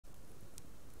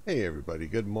Hey everybody,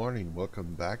 good morning.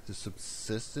 Welcome back to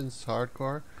Subsistence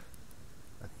Hardcore.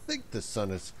 I think the sun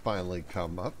has finally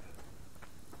come up.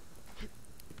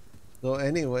 So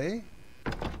anyway,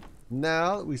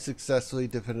 now that we successfully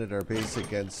defended our base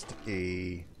against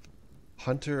a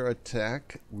hunter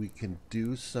attack, we can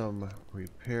do some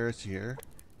repairs here.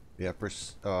 The upper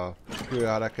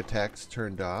periodic attacks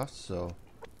turned off, so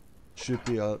should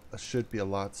be a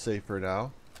lot safer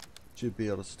now. Should be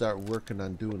able to start working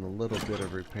on doing a little bit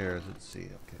of repairs. Let's see.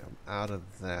 Okay, I'm out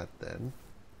of that then.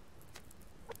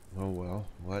 Oh well,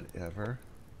 whatever.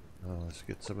 Let's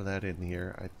get some of that in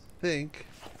here. I think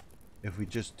if we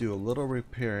just do a little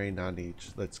repairing on each,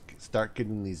 let's start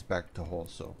getting these back to whole.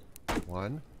 So,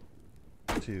 1,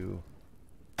 2,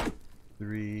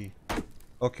 3.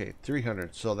 Okay,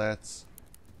 300. So that's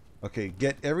okay.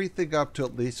 Get everything up to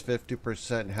at least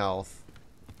 50% health,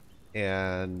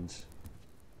 and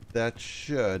that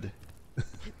should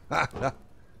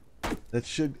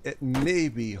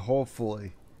maybe,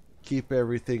 hopefully, keep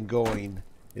everything going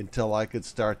until I could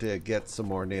start to get some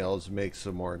more nails, make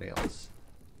some more nails.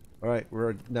 Alright,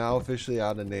 we're now officially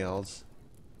out of nails.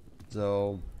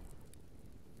 So,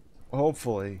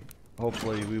 hopefully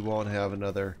we won't have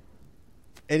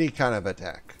any kind of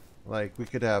attack. Like, we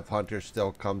could have hunters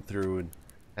still come through and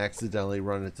accidentally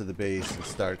run into the base and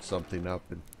start something up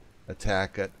and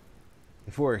attack it.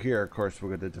 If we're here, of course, we're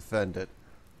going to defend it.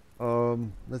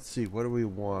 Let's see, what do we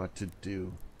want to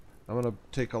do? I'm going to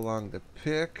take along the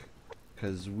pick,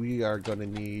 because we are going to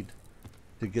need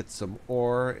to get some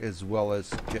ore, as well as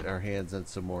get our hands on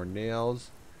some more nails,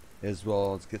 as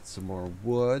well as get some more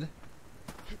wood.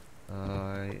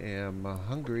 I am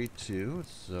hungry too,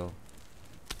 so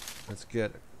let's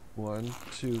get 1,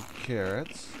 2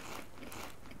 carrots.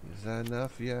 Is that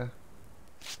enough? Yeah.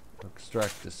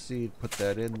 Extract the seed, put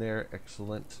that in there.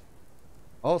 Excellent.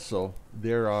 Also,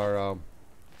 there are,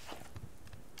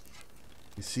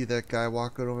 you see that guy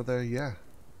walking over there? Yeah.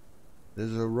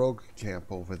 There's a rogue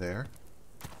camp over there.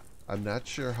 I'm not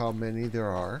sure how many there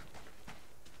are.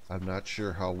 I'm not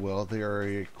sure how well they are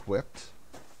equipped.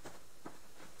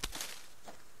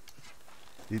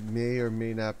 It may or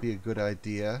may not be a good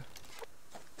idea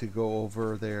to go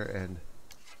over there and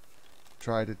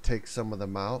try to take some of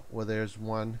them out. Well, there's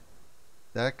one.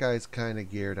 That guy's kind of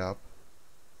geared up.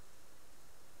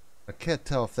 I can't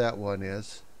tell if that one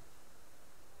is,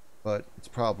 but it's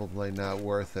probably not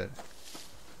worth it.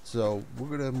 So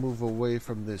we're going to move away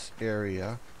from this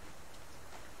area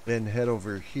and head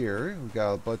over here. We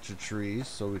got a bunch of trees,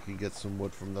 so we can get some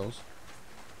wood from those.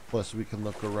 Plus we can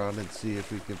look around and see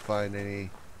if we can find any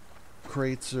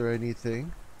crates or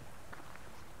anything.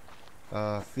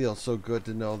 Feels so good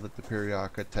to know that the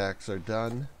periodic attacks are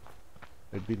done.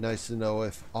 It'd be nice to know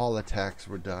if all attacks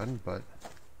were done, but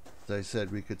as I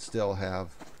said, we could still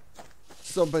have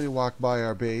somebody walk by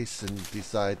our base and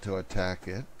decide to attack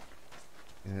it.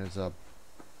 And there's a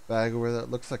bag over there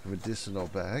that looks like a medicinal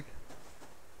bag.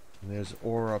 And there's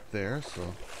ore up there,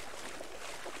 so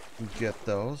we get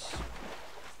those.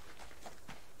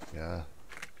 Yeah.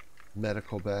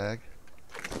 Medical bag.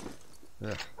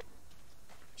 Ugh.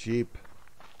 Cheap.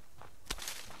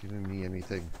 Giving me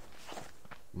anything.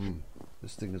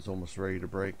 This thing is almost ready to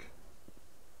break.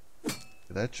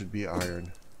 That should be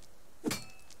iron.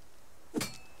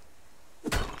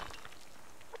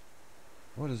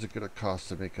 What is it going to cost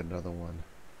to make another one?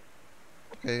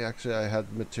 Okay, actually I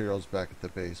had materials back at the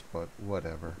base, but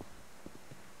whatever.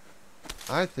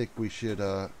 I think we should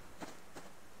head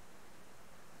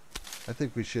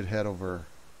over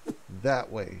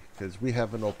that way, because we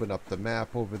haven't opened up the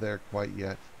map over there quite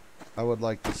yet. I would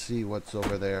like to see what's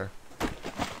over there.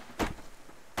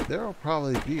 There will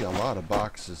probably be a lot of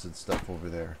boxes and stuff over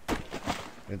there.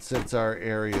 And since our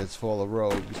area is full of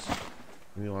rogues,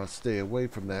 we want to stay away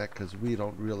from that, because we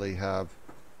don't really have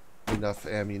enough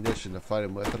ammunition to fight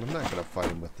them with. And I'm not going to fight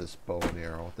them with this bow and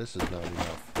arrow. This is not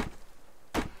enough.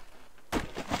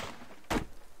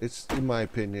 It's, in my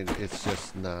opinion, it's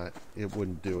just not. It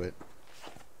wouldn't do it.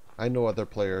 I know other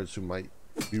players who might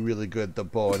be really good at the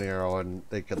bow and arrow, and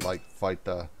they could like fight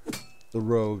the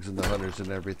rogues and the hunters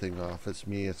and everything off. It's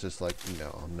me, it's just like,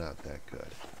 no, I'm not that good.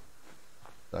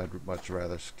 I'd much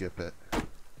rather skip it.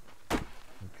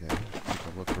 Okay, take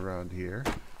a look around here.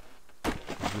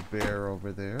 There's a bear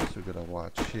over there, so we're gonna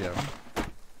watch him.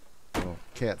 Well,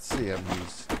 can't see him,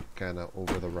 he's kind of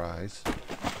over the rise.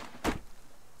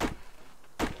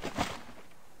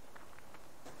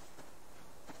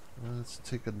 Let's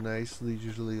take a nice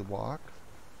leisurely walk.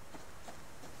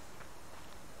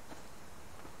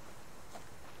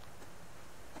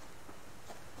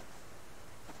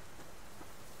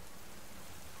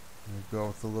 We'll go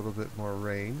with a little bit more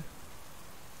rain.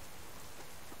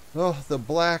 Well, the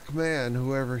black man,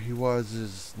 whoever he was,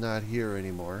 is not here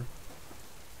anymore.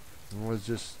 It was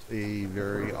just a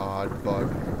very odd bug.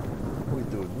 What are we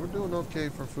doing? We're doing okay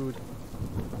for food.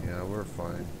 Yeah, we're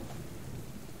fine.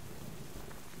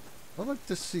 I'd like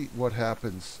to see what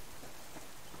happens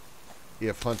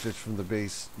if hunters from the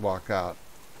base walk out.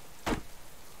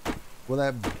 Will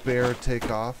that bear take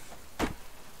off?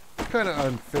 It's kind of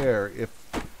unfair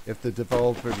if the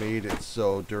developer made it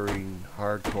so during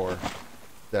hardcore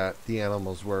that the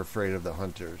animals were afraid of the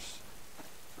hunters.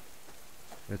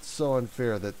 It's so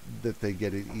unfair that they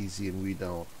get it easy and we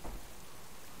don't.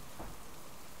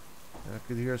 I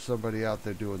could hear somebody out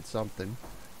there doing something.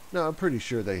 No, I'm pretty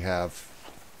sure they have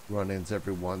run-ins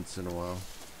every once in a while.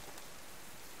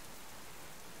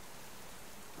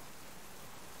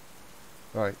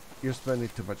 Alright, you're spending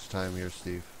too much time here,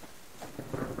 Steve.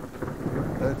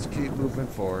 Let's keep moving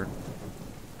forward.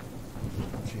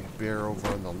 Okay, bear over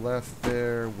on the left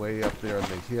there, way up there on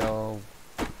the hill.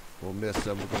 We'll miss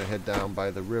them. We're going to head down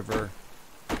by the river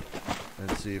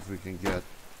and see if we can get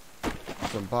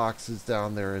some boxes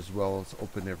down there as well as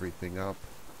open everything up.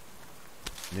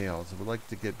 Nails. I would like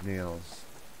to get nails.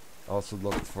 Also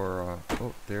look for,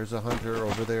 oh, there's a hunter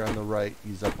over there on the right.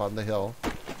 He's up on the hill.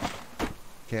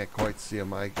 Can't quite see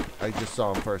him. I just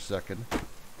saw him for a second.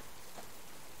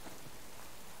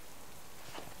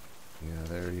 Yeah,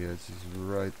 there he is. He's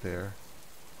right there.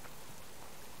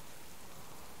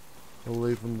 We'll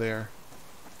leave him there.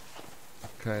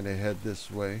 Kind of head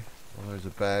this way. Well, there's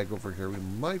a bag over here. We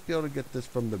might be able to get this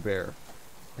from the bear.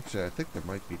 Actually, I think there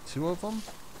might be two of them.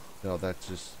 No, that's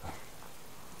just...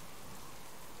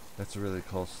 That's really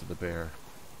close to the bear.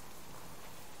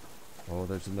 Oh,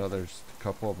 there's another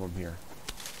couple of them here.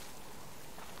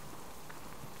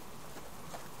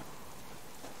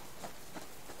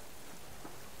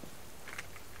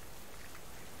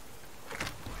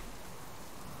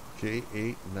 Okay,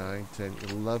 8, 9, 10,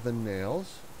 11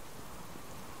 nails.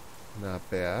 Not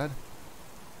bad.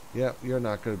 Yep, you're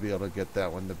not going to be able to get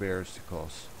that one. The bear is too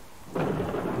close.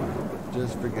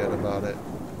 Just forget about it.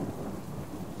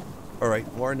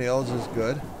 Alright, more nails is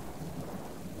good.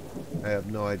 I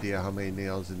have no idea how many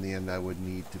nails in the end I would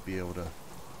need to be able to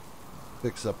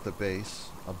fix up the base.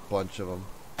 A bunch of them.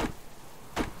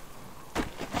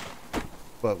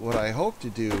 But what I hope to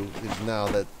do is, now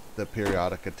that the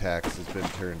periodic attacks has been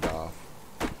turned off,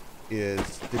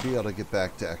 is to be able to get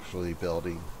back to actually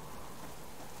building.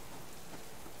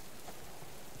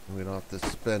 We don't have to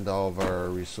spend all of our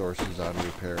resources on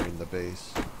repairing the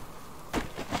base.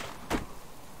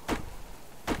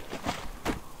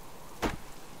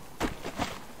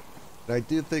 I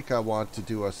do think I want to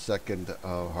do a second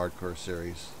hardcore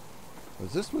series.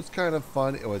 Because this was kind of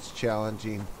fun. It was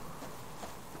challenging.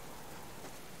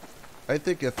 I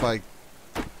think if I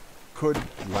could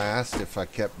last, if I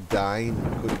kept dying,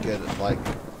 couldn't get it like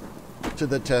to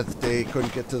the 10th day,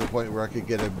 couldn't get to the point where I could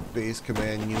get a base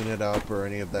command unit up or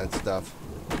any of that stuff,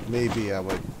 maybe I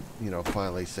would, you know,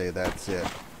 finally say that's it,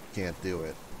 can't do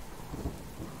it.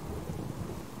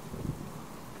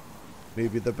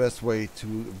 Maybe the best way to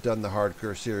have done the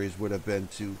hardcore series would have been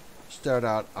to start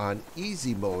out on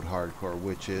easy mode hardcore,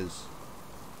 which is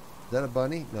that a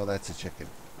bunny? No, that's a chicken.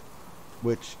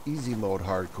 Which easy mode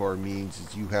hardcore means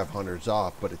is you have hunters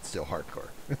off, but it's still hardcore.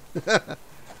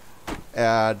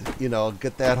 And, you know,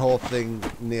 get that whole thing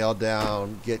nailed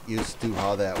down, get used to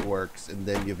how that works, and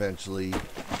then eventually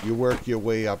you work your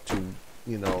way up to,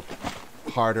 you know,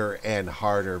 harder and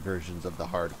harder versions of the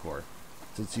hardcore.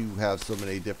 Since you have so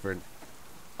many different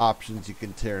options you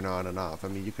can turn on and off. I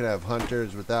mean, you can have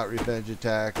hunters without revenge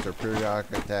attacks or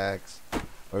periodic attacks,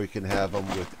 or you can have them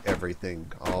with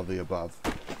everything, all the above.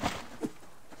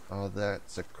 Oh,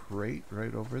 that's a crate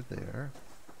right over there.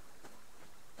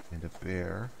 And a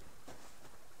bear.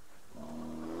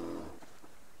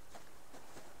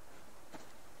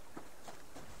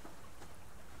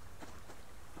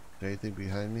 Anything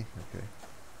behind me? Okay.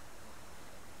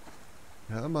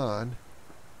 Come on.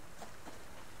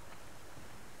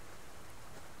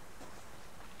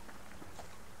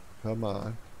 Come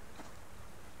on.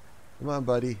 Come on,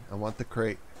 buddy. I want the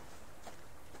crate.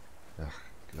 Oh,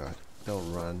 God.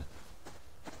 Don't run.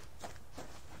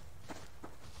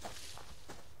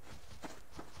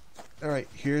 Alright,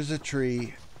 here's a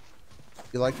tree.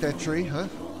 You like that tree, huh?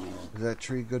 Is that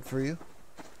tree good for you?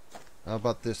 How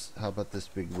about this? How about this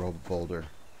big rope boulder?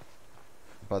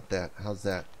 How about that? How's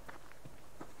that?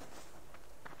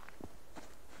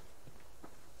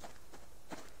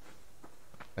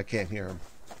 I can't hear him.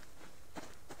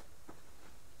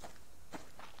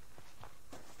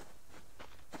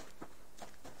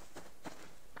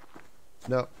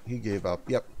 No, he gave up.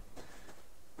 Yep.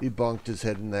 He bonked his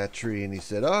head in that tree and he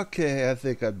said, okay, I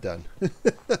think I'm done.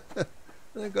 I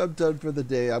think I'm done for the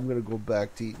day. I'm going to go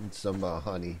back to eating some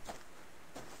honey.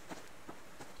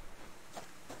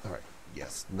 Alright,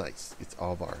 yes, nice. It's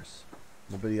all of ours.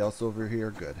 Nobody else over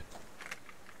here? Good.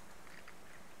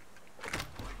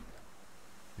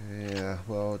 Yeah,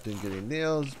 well, didn't get any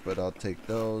nails, but I'll take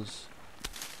those.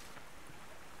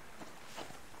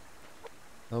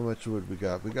 How much wood we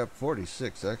got? We got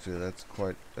 46 actually. That's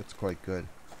quite good.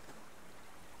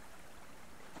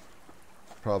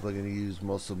 Probably going to use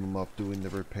most of them up doing the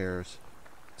repairs.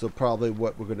 So probably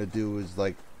what we're going to do is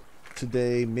like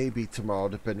today, maybe tomorrow,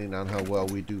 depending on how well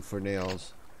we do for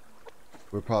nails.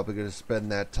 We're probably going to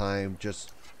spend that time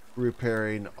just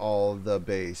repairing all the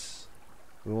base.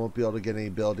 We won't be able to get any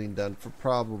building done for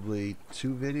probably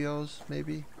 2 videos,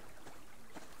 maybe.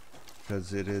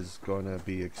 Because it is going to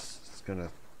be, it's going to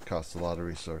cost a lot of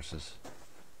resources.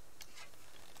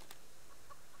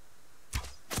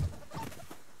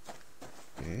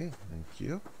 Okay, thank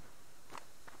you.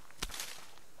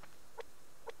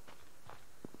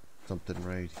 Something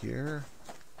right here.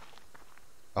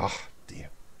 Ah, oh, damn.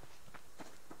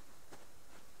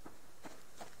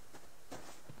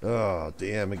 Oh,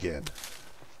 damn again.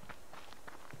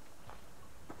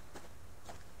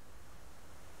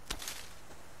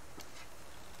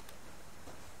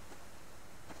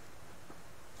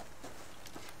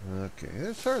 Okay,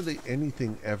 there's hardly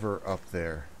anything ever up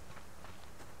there.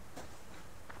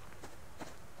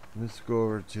 Let's go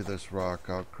over to this rock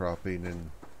outcropping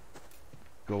and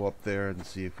go up there and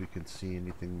see if we can see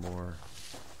anything more.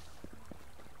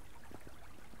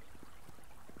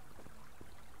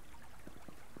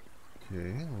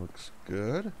 Okay, looks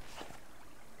good.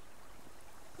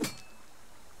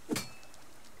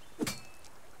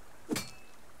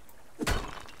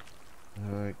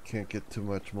 I can't get too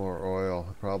much more oil.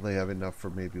 I probably have enough for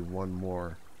maybe one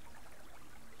more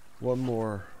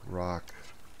rock.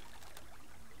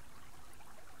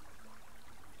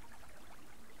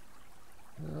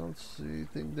 I don't see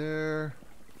anything there.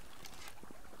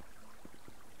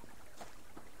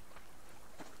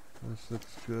 This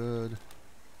looks good.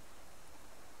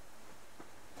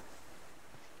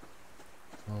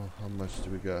 Oh, how much do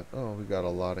we got? Oh, we got a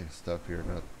lot of stuff here.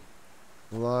 Not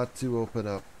a lot to open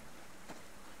up.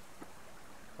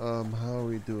 How are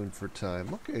we doing for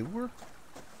time? Okay, we're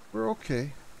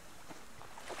okay.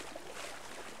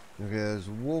 Okay, there's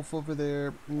a wolf over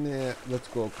there. Nah, let's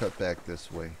go cut back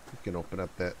this way. We can open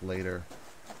up that later.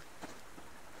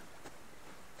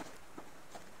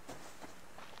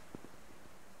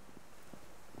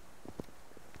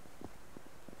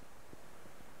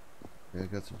 Yeah, I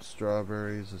got some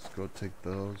strawberries. Let's go take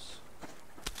those.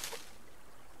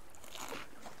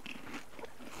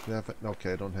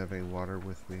 Okay, I don't have any water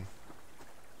with me.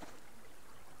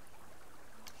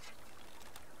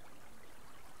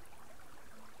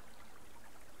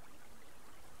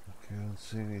 Okay, I don't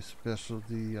see any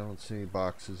specialty. I don't see any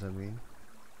boxes, I mean.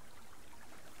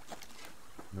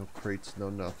 No crates, no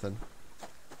nothing.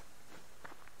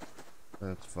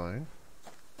 That's fine.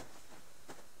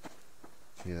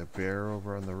 Okay, a bear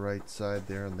over on the right side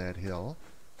there on that hill.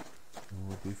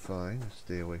 We'll be fine.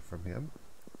 Stay away from him.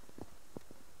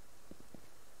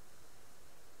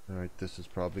 Alright, this is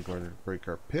probably going to break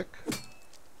our pick.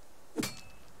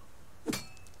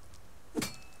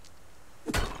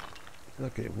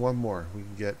 Okay, one more. We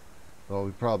can get... Well,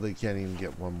 we probably can't even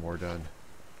get one more done.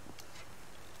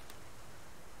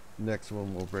 Next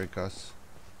one will break us.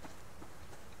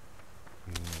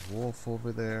 And a wolf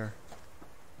over there.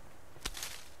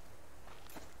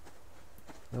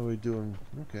 How are we doing?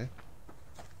 Okay.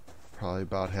 Probably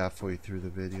about halfway through the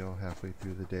video, halfway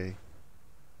through the day.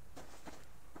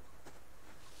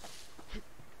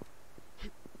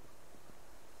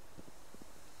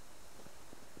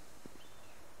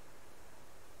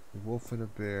 A wolf and a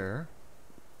bear.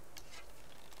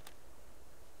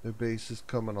 Their base is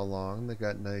coming along. They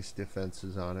got nice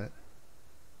defenses on it.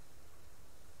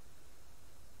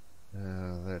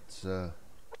 That's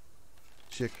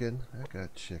chicken. I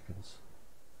got chickens.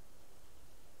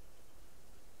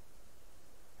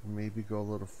 Maybe go a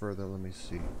little further. Let me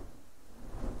see.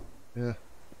 Yeah.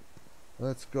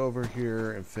 Let's go over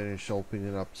here and finish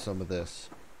opening up some of this.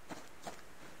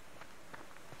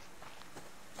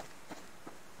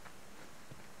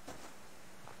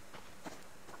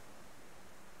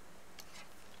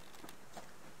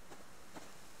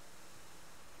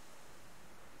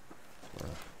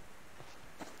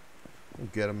 We'll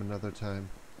get them another time.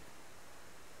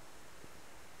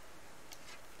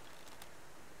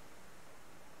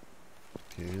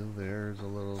 Okay, there's a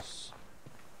little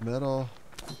metal.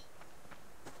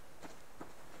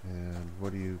 And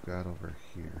what do you got over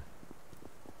here?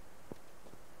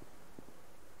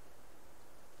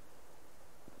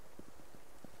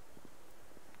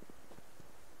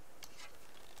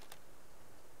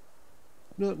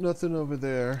 No, nothing over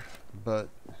there, but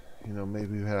you know,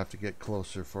 maybe we have to get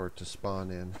closer for it to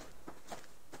spawn in.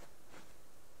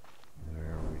 Where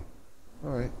are we?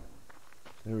 Alright.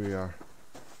 There we are.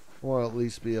 Well, at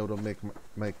least be able to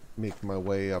make my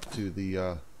way up to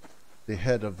the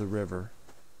head of the river,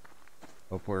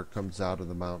 up where it comes out of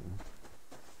the mountain.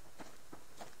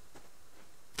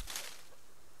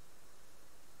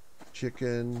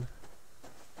 Chicken.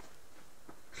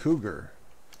 Cougar.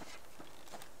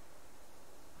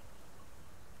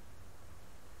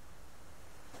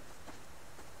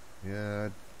 Yeah,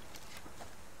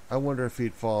 I wonder if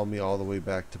he'd follow me all the way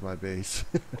back to my base.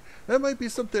 That might be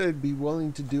something I'd be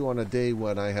willing to do on a day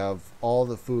when I have all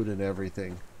the food and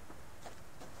everything.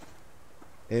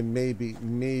 And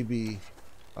maybe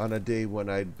on a day when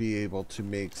I'd be able to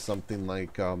make something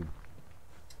like,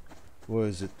 what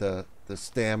is it, the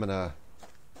stamina,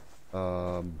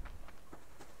 I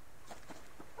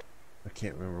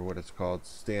can't remember what it's called,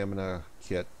 stamina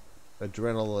kit,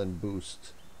 adrenaline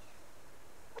boost.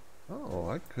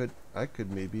 Oh, I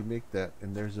could maybe make that.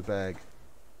 And there's a bag.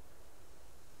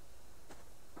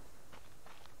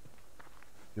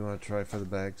 You want to try for the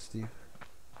bag, Steve?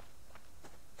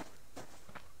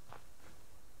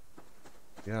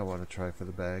 Yeah, I want to try for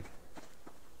the bag.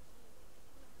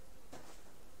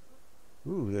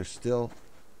 Ooh, they're still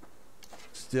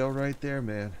right there,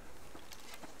 man.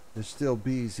 There's still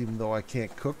bees, even though I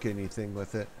can't cook anything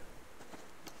with it.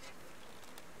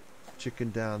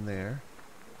 Chicken down there.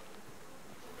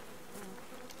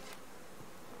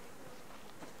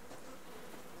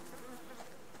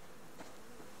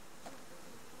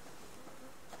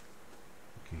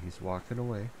 He's walking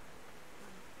away.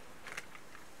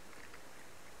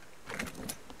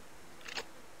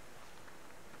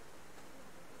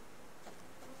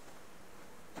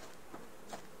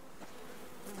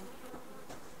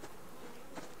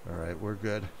 Alright, we're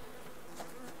good.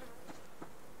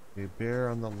 A bear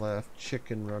on the left,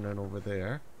 chicken running over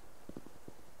there.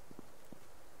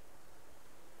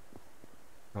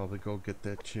 Probably go get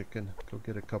that chicken. Go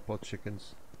get a couple of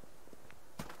chickens.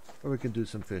 Or we can do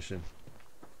some fishing.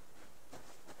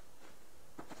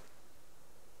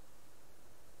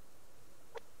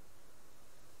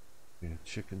 Yeah,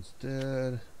 chicken's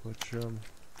dead. Butcher 'em.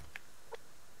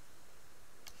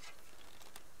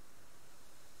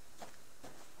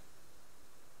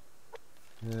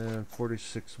 And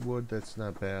 46 wood, that's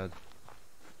not bad.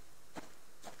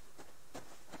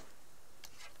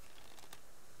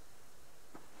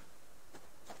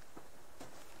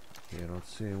 Okay, I don't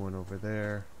see anyone over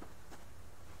there.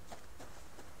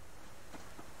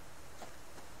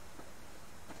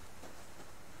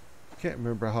 Can't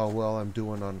remember how well I'm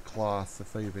doing on cloth,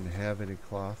 if I even have any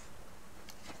cloth.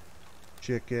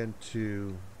 Chicken,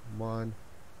 2, 1.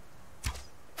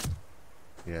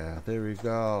 Yeah, there we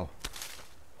go.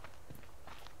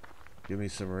 Give me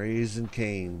some Raisin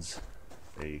Canes.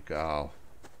 There you go.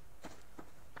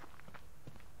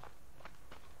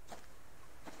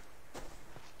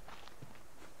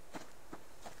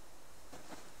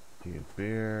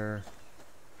 Bear.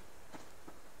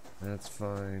 That's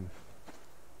fine.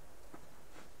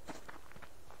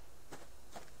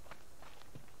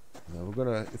 Now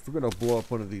if we're gonna blow up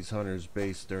one of these hunters'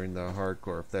 base during the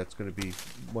hardcore, if that's gonna be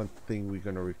one thing we're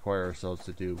gonna require ourselves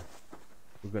to do,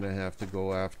 we're gonna have to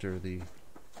go after the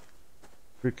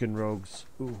freaking rogues.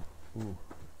 Ooh, ooh.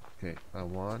 Okay, I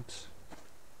want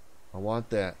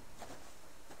that.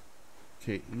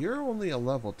 Okay, you're only a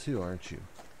level 2, aren't you?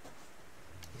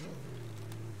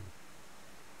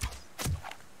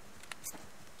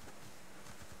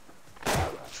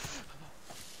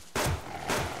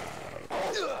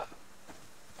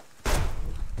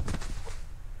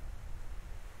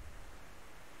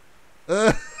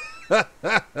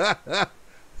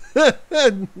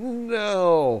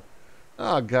 No.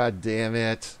 Oh, god damn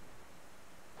it.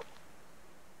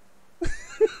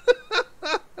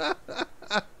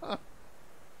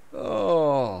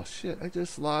 Oh, shit. I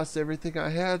just lost everything I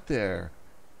had there.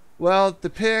 Well, the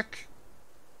pick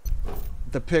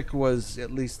was,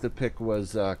 at least the pick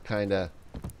was kind of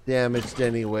damaged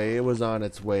anyway. It was on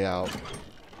its way out.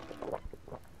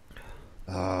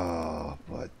 Oh,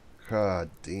 but god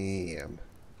damn.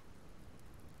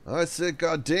 I said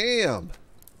god damn.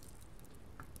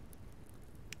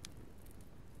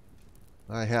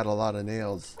 I had a lot of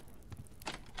nails.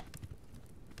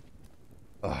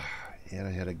 Oh, and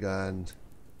I had a gun.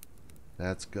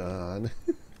 That's gone.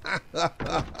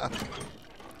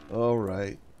 All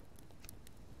right.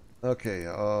 Okay,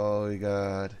 oh, we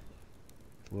got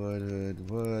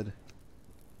wood.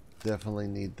 Definitely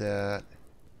need that.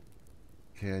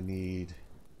 Okay, I need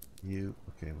you.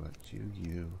 Okay, what?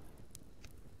 You.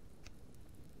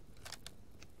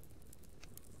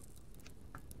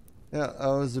 Yeah, that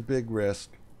was a big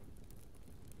risk.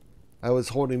 I was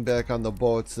holding back on the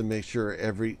bullets to make sure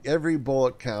every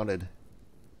bullet counted.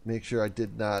 Make sure I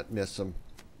did not miss them.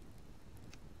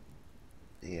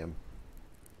 Damn.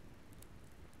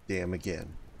 Damn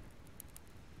again.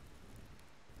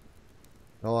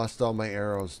 I lost all my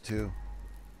arrows too.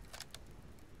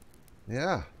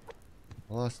 Yeah.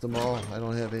 I lost them all. I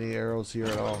don't have any arrows here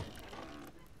at all.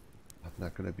 I'm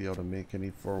not going to be able to make any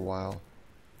for a while.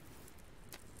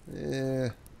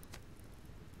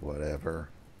 Whatever.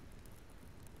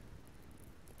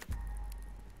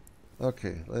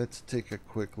 Okay, let's take a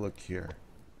quick look here.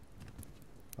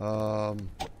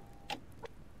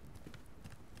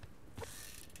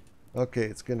 Okay,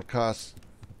 it's going to cost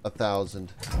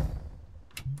 1,000.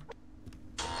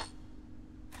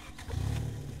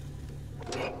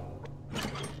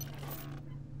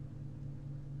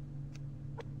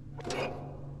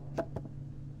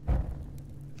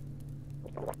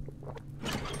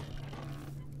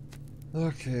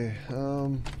 Okay,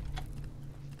 oh,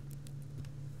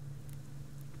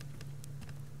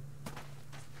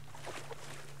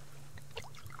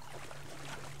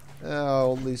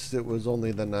 at least it was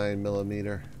only the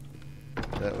 9mm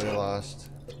that we lost.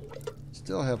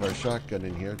 Still have our shotgun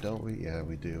in here, don't we? Yeah,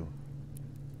 we do.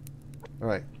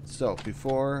 Alright, so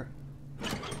before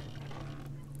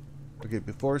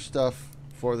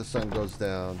the sun goes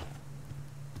down,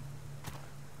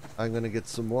 I'm gonna get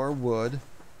some more wood.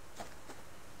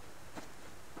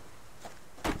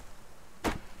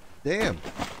 Damn!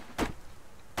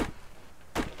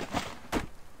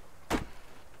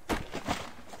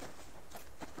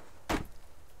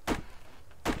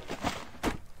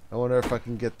 I wonder if I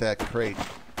can get that crate.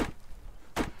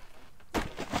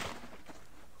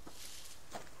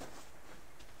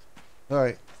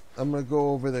 Alright, I'm gonna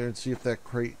go over there and see if that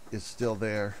crate is still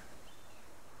there.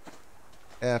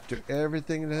 After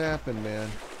everything that happened, man.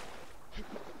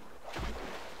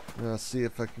 I'll see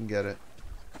if I can get it.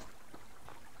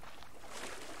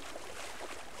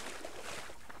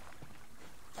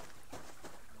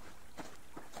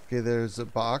 Okay, there's a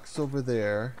box over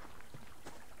there.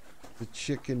 The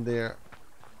chicken there.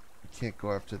 I can't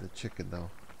go after the chicken though.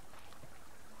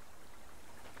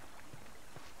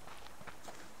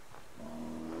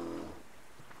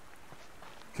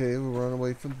 Okay, we'll run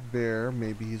away from the bear.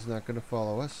 Maybe he's not going to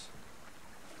follow us.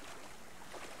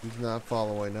 He's not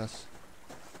following us.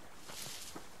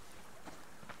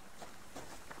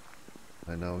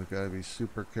 I know, we gotta be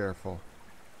super careful.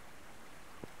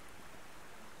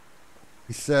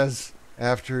 He says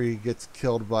after he gets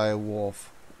killed by a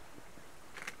wolf.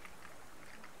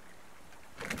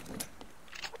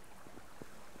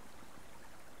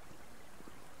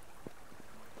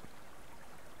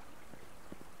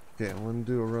 Okay, I'm gonna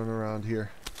do a run around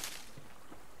here.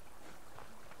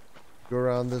 Go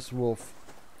around this wolf.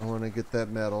 I want to get that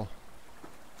medal.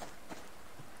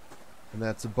 And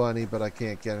that's a bunny, but I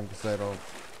can't get him because I don't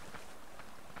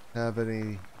have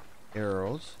any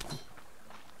arrows.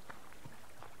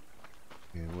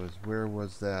 Okay, where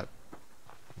was that?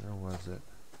 Where was it?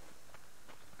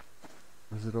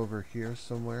 Was it over here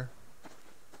somewhere?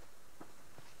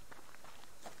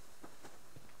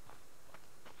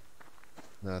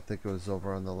 No, I think it was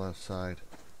over on the left side.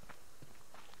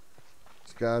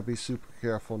 Just gotta be super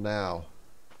careful now.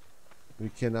 We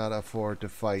cannot afford to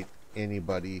fight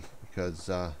anybody because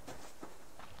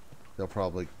they'll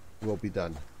probably will be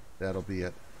done. That'll be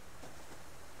it.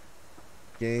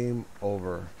 Game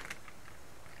over.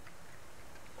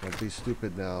 Don't be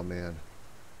stupid now, man.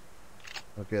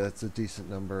 Okay, that's a decent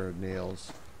number of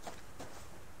nails.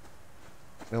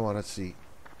 I want to see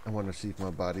if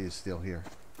my body is still here.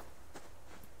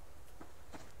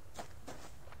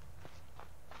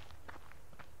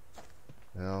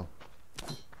 Well,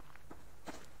 I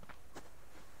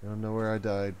don't know where I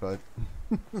died, but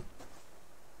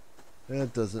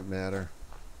that doesn't matter.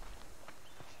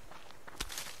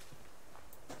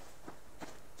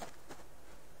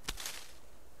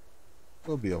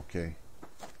 We'll be okay.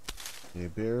 Okay,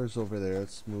 bear's over there.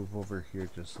 Let's move over here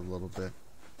just a little bit.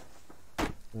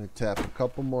 I'm gonna tap a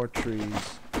couple more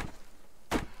trees.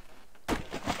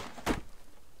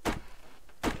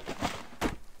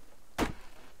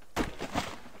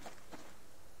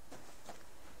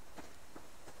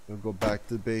 We'll go back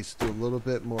to the base, do a little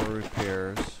bit more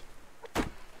repairs. I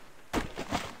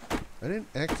didn't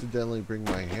accidentally bring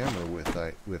my hammer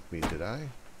with me, did I?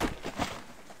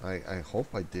 I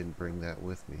hope I didn't bring that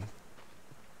with me.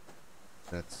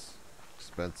 That's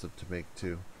expensive to make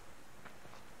too.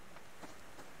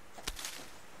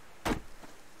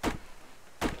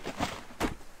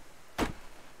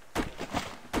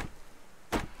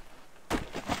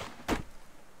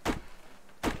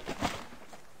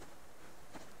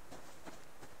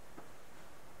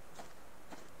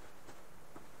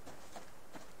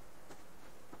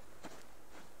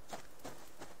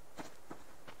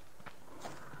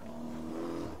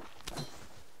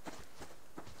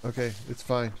 Okay, it's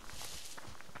fine.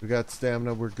 We got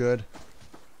stamina, we're good.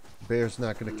 Bear's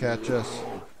not going to catch us.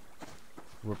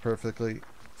 We're perfectly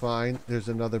fine. There's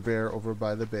another bear over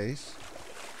by the base.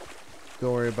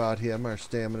 Don't worry about him. Our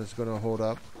stamina's going to hold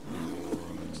up.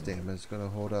 Stamina's going to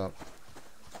hold up.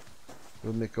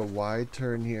 We'll make a wide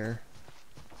turn here.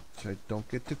 So don't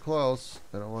get too close.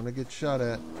 I don't want to get shot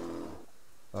at.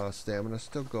 Stamina's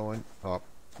still going. Oh,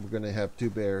 we're going to have two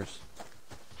bears.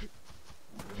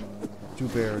 Two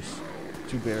bears.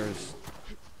 Two bears.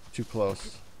 Too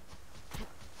close.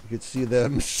 You can see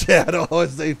them shadow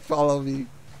as they follow me.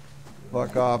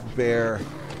 Fuck off, bear.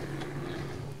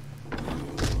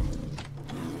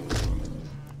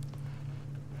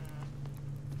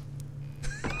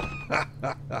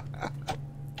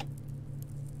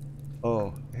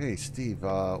 Oh, hey Steve,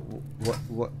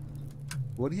 what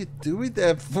are you doing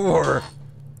that for?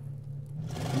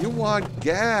 You want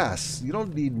gas. You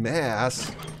don't need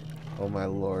mass. Oh my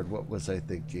lord, what was I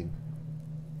thinking?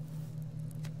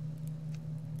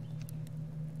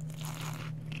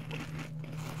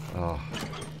 Oh.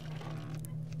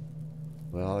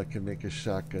 Well, I can make a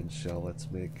shotgun shell. Let's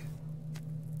make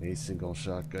a single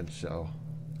shotgun shell.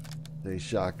 A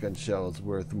shotgun shell is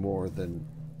worth more than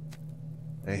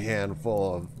a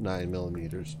handful of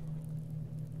 9mm.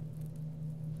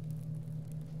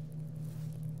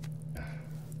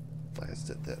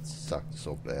 Blasted, that sucked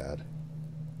so bad.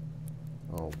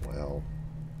 Oh well.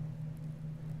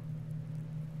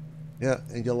 Yeah,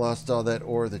 and you lost all that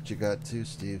ore that you got too,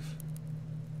 Steve.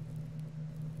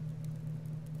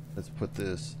 Let's put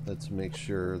this, let's make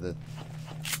sure this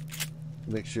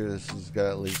has got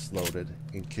at least loaded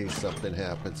in case something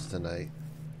happens tonight.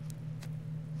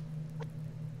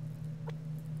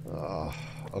 Oh,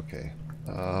 okay.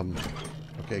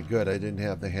 Okay, good. I didn't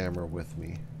have the hammer with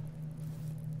me.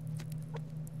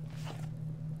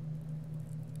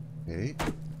 Okay,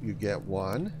 you get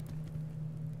one.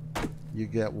 You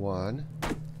get one.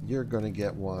 You're gonna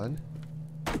get one.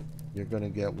 You're gonna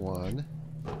get one.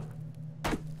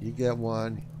 You get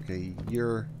one. Okay,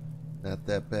 you're not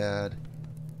that bad.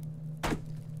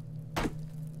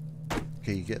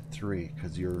 Okay, you get three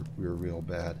because you're real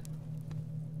bad.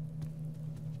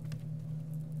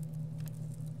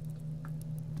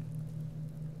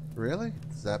 Really?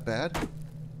 Is that bad?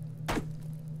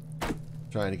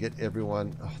 Trying to get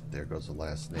everyone. Oh, there goes the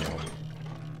last nail.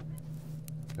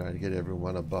 Trying to get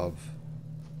everyone above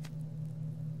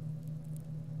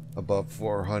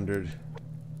 400.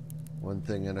 One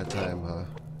thing at a time, huh?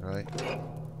 Right?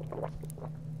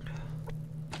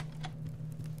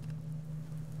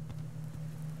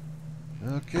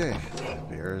 Okay, the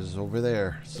bear is over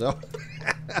there. So,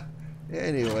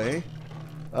 anyway,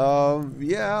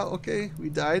 yeah, okay, we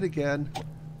died again.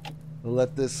 We'll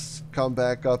let this come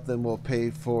back up, then we'll pay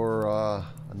for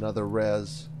another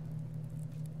res.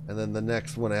 And then the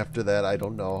next one after that, I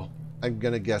don't know. I'm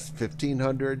gonna guess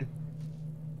 1500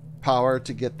 power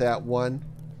to get that one.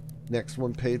 Next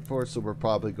one paid for, so we're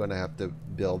probably going to have to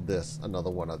build another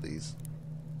one of these.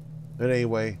 But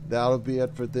anyway, that'll be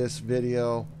it for this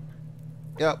video.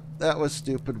 Yep, that was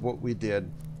stupid what we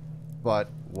did, but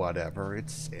whatever.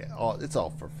 It's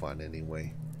all for fun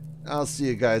anyway. I'll see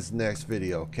you guys next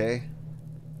video, okay?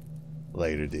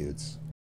 Later, dudes.